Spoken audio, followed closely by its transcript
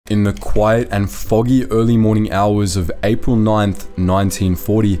In the quiet and foggy early morning hours of April 9th,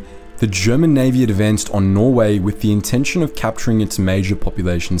 1940, the German Navy advanced on Norway with the intention of capturing its major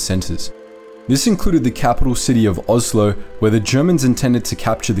population centers. This included the capital city of Oslo, where the Germans intended to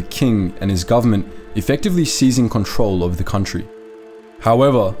capture the king and his government, effectively seizing control of the country.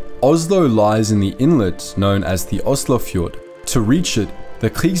 However, Oslo lies in the inlet known as the Oslofjord. To reach it, the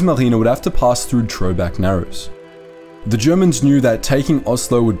Kriegsmarine would have to pass through Drøbak Narrows. The Germans knew that taking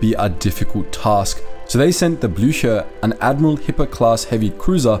Oslo would be a difficult task, so they sent the Blücher, an Admiral Hipper-class heavy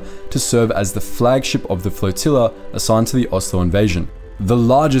cruiser, to serve as the flagship of the flotilla assigned to the Oslo invasion, the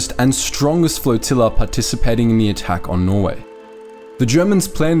largest and strongest flotilla participating in the attack on Norway. The Germans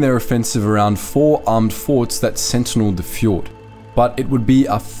planned their offensive around 4 armed forts that sentineled the fjord, but it would be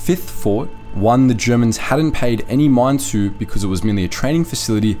a 5th fort, one the Germans hadn't paid any mind to because it was merely a training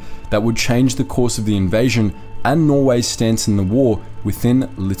facility, that would change the course of the invasion and Norway's stance in the war within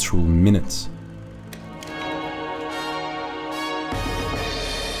literal minutes.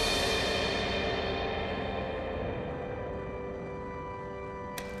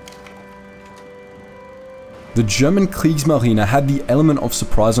 The German Kriegsmarine had the element of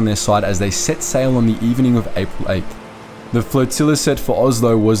surprise on their side as they set sail on the evening of April 8th. The flotilla set for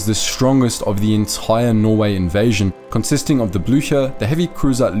Oslo was the strongest of the entire Norway invasion, consisting of the Blücher, the heavy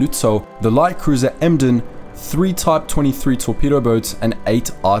cruiser Lützow, the light cruiser Emden, 3 Type 23 torpedo boats, and 8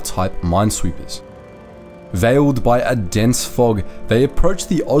 R-type minesweepers. Veiled by a dense fog, they approached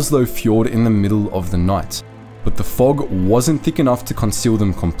the Oslo fjord in the middle of the night. But the fog wasn't thick enough to conceal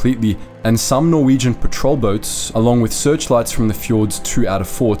them completely, and some Norwegian patrol boats, along with searchlights from the fjord's 2 outer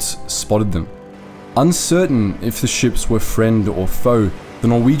forts, spotted them. Uncertain if the ships were friend or foe, the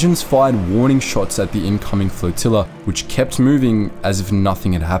Norwegians fired warning shots at the incoming flotilla, which kept moving as if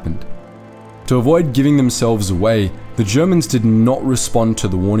nothing had happened. To avoid giving themselves away, the Germans did not respond to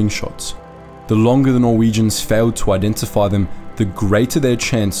the warning shots. The longer the Norwegians failed to identify them, the greater their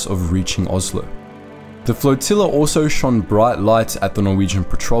chance of reaching Oslo. The flotilla also shone bright lights at the Norwegian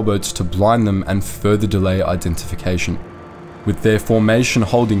patrol boats to blind them and further delay identification. With their formation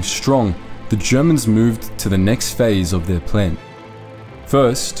holding strong, the Germans moved to the next phase of their plan.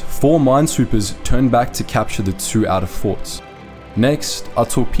 First, 4 minesweepers turned back to capture the 2 outer forts. Next, a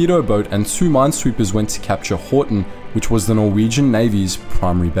torpedo boat and 2 minesweepers went to capture Horten, which was the Norwegian Navy's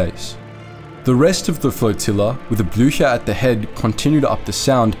primary base. The rest of the flotilla, with the Blücher at the head, continued up the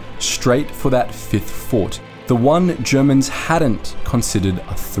Sound straight for that 5th fort, the one Germans hadn't considered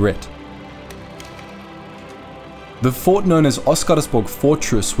a threat. The fort known as Oscarsborg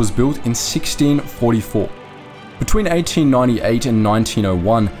Fortress was built in 1644. Between 1898 and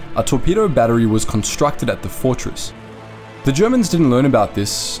 1901, a torpedo battery was constructed at the fortress. The Germans didn't learn about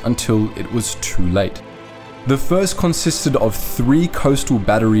this until it was too late. The first consisted of 3 coastal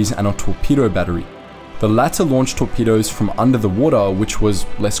batteries and a torpedo battery. The latter launched torpedoes from under the water, which was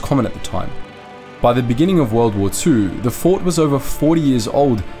less common at the time. By the beginning of World War II, the fort was over 40 years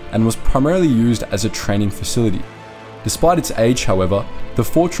old and was primarily used as a training facility. Despite its age, however, the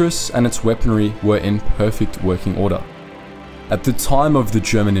fortress and its weaponry were in perfect working order. At the time of the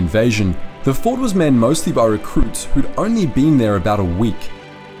German invasion, the fort was manned mostly by recruits who'd only been there about a week.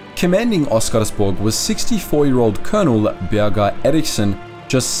 Commanding Oscarsborg was 64-year-old Colonel Birger Eriksen,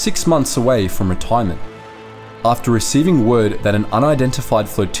 just 6 months away from retirement. After receiving word that an unidentified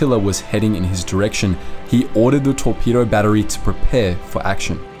flotilla was heading in his direction, he ordered the torpedo battery to prepare for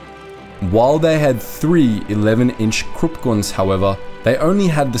action. While they had 3 11-inch Krupp guns, however, they only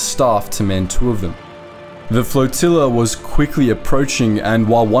had the staff to man 2 of them. The flotilla was quickly approaching, and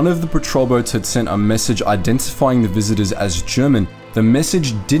while one of the patrol boats had sent a message identifying the visitors as German, the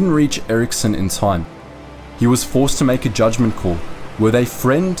message didn't reach Eriksen in time. He was forced to make a judgment call. Were they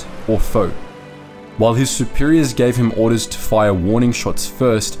friend or foe? While his superiors gave him orders to fire warning shots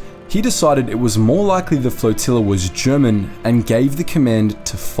first, he decided it was more likely the flotilla was German and gave the command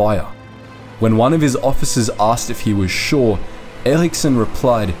to fire. When one of his officers asked if he was sure, Eriksen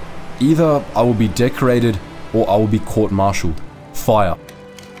replied, "Either I will be decorated or I will be court-martialed. Fire."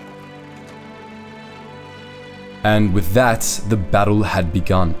 And with that, the battle had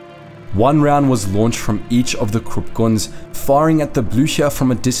begun. 1 round was launched from each of the Krupp guns, firing at the Blücher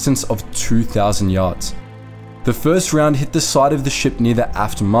from a distance of 2,000 yards. The first round hit the side of the ship near the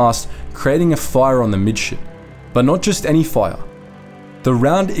aft mast, creating a fire on the midship. But not just any fire. The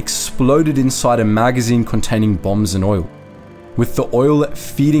round exploded inside a magazine containing bombs and oil. With the oil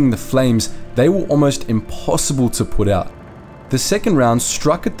feeding the flames, they were almost impossible to put out. The second round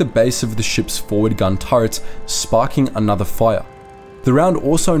struck at the base of the ship's forward gun turrets, sparking another fire. The round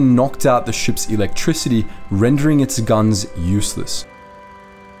also knocked out the ship's electricity, rendering its guns useless.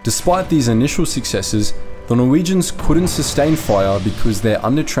 Despite these initial successes, the Norwegians couldn't sustain fire because their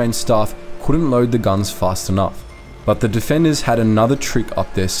undertrained staff couldn't load the guns fast enough. But the defenders had another trick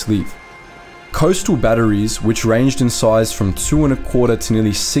up their sleeve. Coastal batteries, which ranged in size from 2¼ to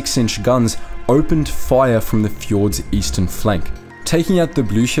nearly 6-inch guns, opened fire from the fjord's eastern flank, taking out the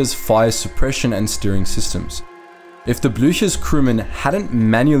Blücher's fire suppression and steering systems. If the Blücher's crewmen hadn't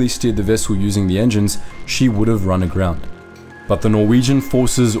manually steered the vessel using the engines, she would have run aground. But the Norwegian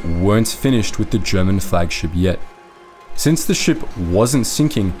forces weren't finished with the German flagship yet. Since the ship wasn't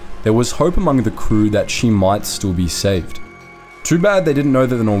sinking, there was hope among the crew that she might still be saved. Too bad they didn't know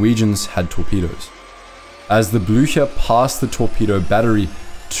that the Norwegians had torpedoes. As the Blücher passed the torpedo battery,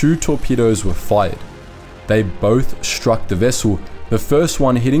 2 torpedoes were fired. They both struck the vessel, the first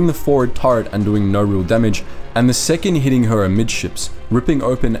one hitting the forward turret and doing no real damage, and the second hitting her amidships, ripping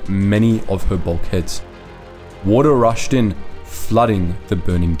open many of her bulkheads. Water rushed in, flooding the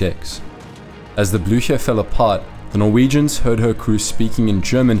burning decks. As the Blücher fell apart, the Norwegians heard her crew speaking in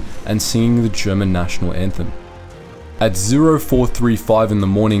German and singing the German national anthem. At 0435 in the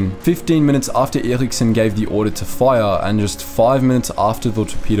morning, 15 minutes after Eriksen gave the order to fire and just 5 minutes after the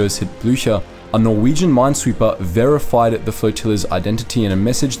torpedoes hit Blücher, a Norwegian minesweeper verified the flotilla's identity in a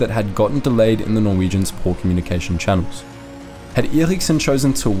message that had gotten delayed in the Norwegians' poor communication channels. Had Eriksen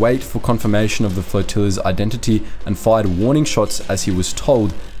chosen to wait for confirmation of the flotilla's identity and fired warning shots as he was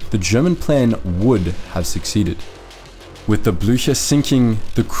told, the German plan would have succeeded. With the Blücher sinking,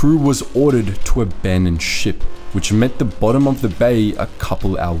 the crew was ordered to abandon ship, which met the bottom of the bay a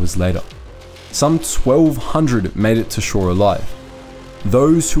couple hours later. Some 1,200 made it to shore alive.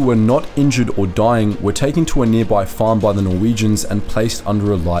 Those who were not injured or dying were taken to a nearby farm by the Norwegians and placed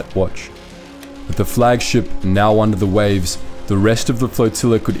under a light watch. With the flagship now under the waves, the rest of the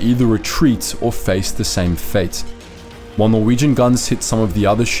flotilla could either retreat or face the same fate. While Norwegian guns hit some of the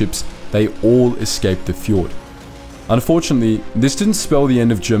other ships, they all escaped the fjord. Unfortunately, this didn't spell the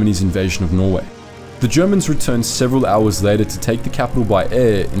end of Germany's invasion of Norway. The Germans returned several hours later to take the capital by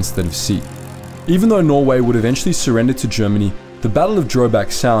air instead of sea. Even though Norway would eventually surrender to Germany, the Battle of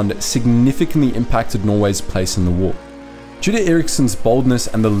Drøbak Sound significantly impacted Norway's place in the war. Due to Eriksen's boldness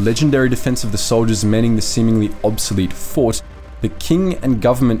and the legendary defense of the soldiers manning the seemingly obsolete fort, the king and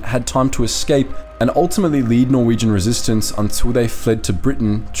government had time to escape and ultimately lead Norwegian resistance until they fled to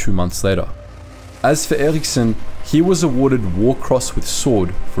Britain 2 months later. As for Eriksen, he was awarded War Cross with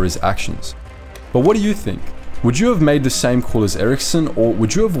Sword for his actions. But what do you think? Would you have made the same call as Eriksen, or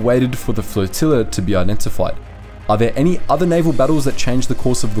would you have waited for the flotilla to be identified? Are there any other naval battles that changed the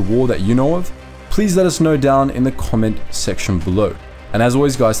course of the war that you know of? Please let us know down in the comment section below. And as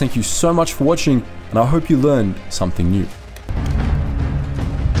always guys, thank you so much for watching, and I hope you learned something new.